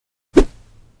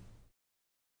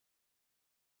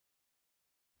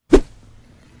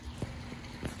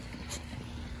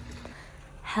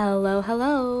Hello,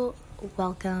 hello.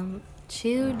 Welcome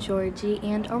to Georgie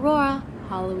and Aurora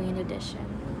Halloween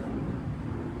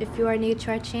edition. If you are new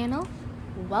to our channel,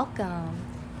 welcome.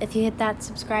 If you hit that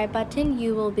subscribe button,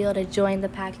 you will be able to join the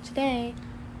pack today.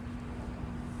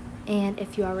 And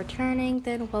if you are returning,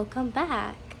 then welcome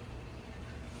back.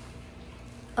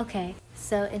 Okay,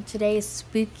 so in today's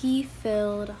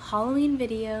spooky-filled Halloween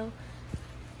video,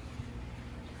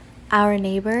 our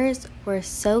neighbors were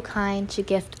so kind to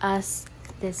gift us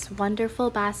this wonderful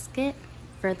basket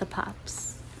for the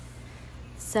pups.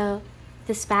 So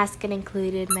this basket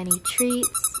included many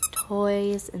treats,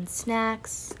 toys, and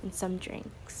snacks, and some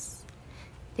drinks.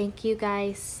 Thank you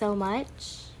guys so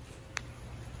much.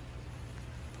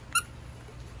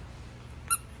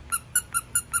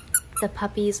 The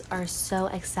puppies are so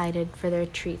excited for their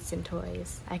treats and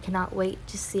toys. I cannot wait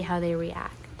to see how they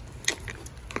react.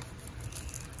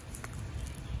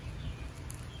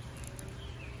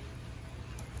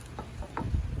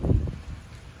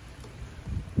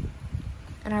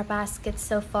 In our baskets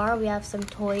so far, we have some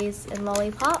toys and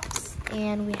lollipops,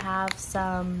 and we have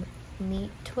some meat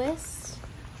twists.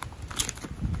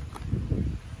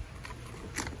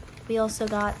 We also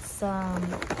got some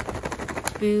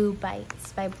Boo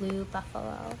Bites by Blue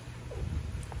Buffalo.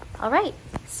 Alright,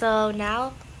 so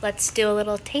now let's do a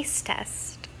little taste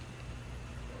test.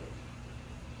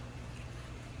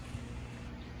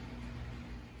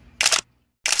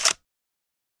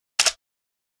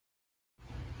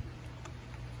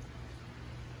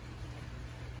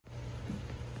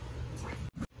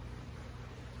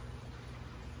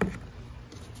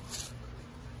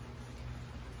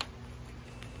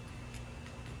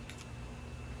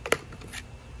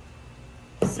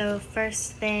 So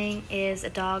first thing is a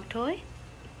dog toy.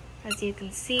 As you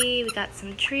can see, we got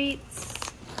some treats.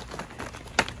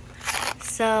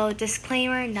 So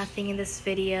disclaimer, nothing in this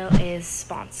video is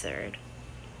sponsored.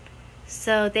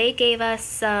 So they gave us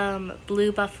some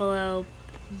Blue Buffalo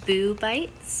Boo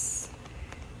Bites.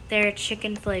 They're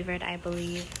chicken flavored, I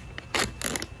believe.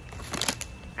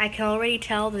 I can already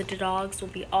tell that the dogs will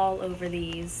be all over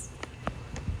these.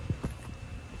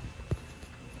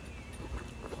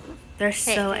 They're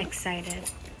so excited.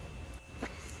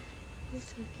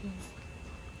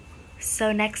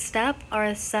 So next up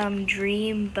are some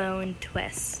Dream Bone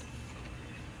Twists.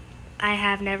 I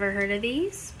have never heard of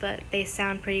these, but they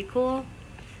sound pretty cool.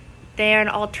 They are an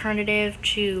alternative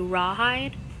to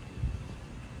rawhide.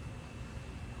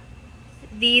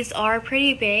 These are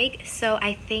pretty big, so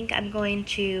I think I'm going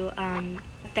to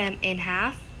cut them in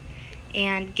half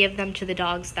and give them to the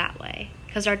dogs that way,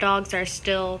 because our dogs are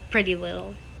still pretty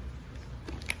little.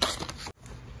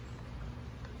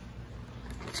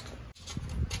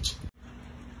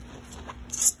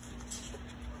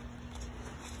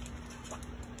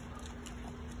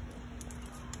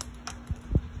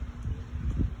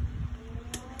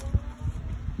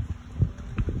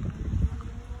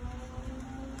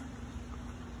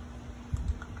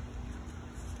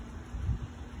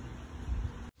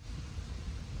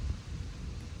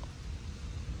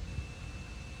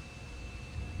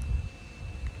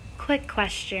 Quick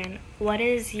question, what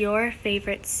is your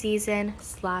favorite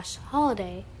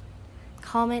season/holiday?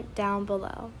 Comment down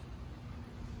below.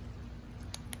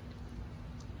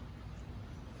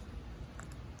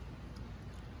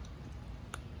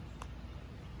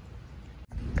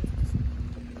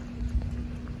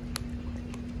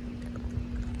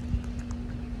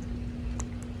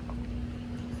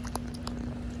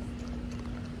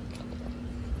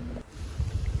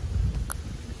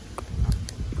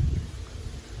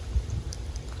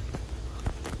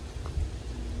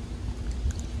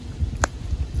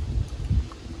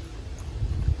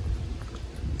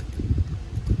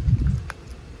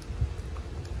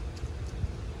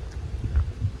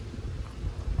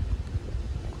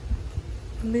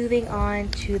 Moving on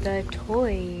to the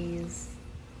toys.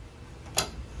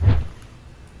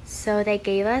 So they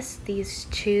gave us these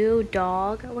two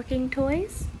dog-looking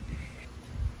toys.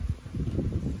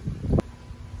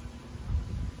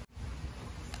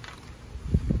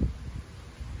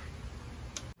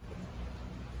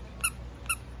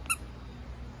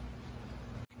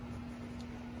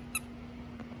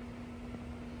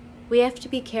 We have to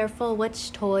be careful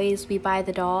which toys we buy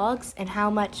the dogs and how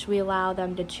much we allow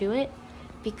them to chew it,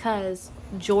 because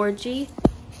Georgie,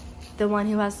 the one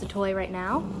who has the toy right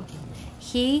now,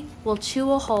 he will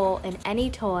chew a hole in any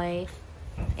toy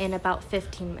in about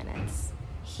 15 minutes.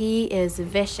 He is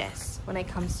vicious when it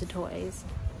comes to toys.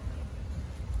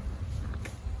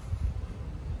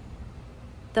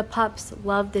 The pups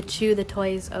love to chew the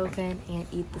toys open and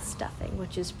eat the stuffing,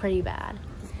 which is pretty bad.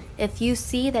 If you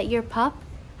see that your pup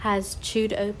has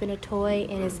chewed open a toy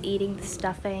and is eating the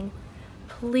stuffing,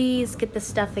 please get the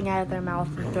stuffing out of their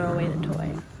mouth and throw away the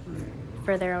toy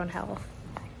for their own health.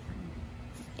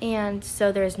 And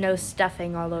so there's no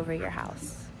stuffing all over your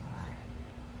house.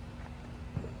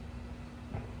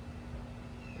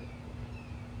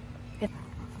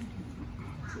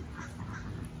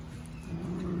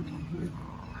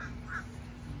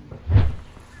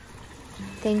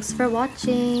 Thanks for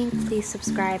watching. Please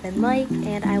subscribe and like,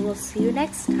 and I will see you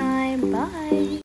next time. Bye.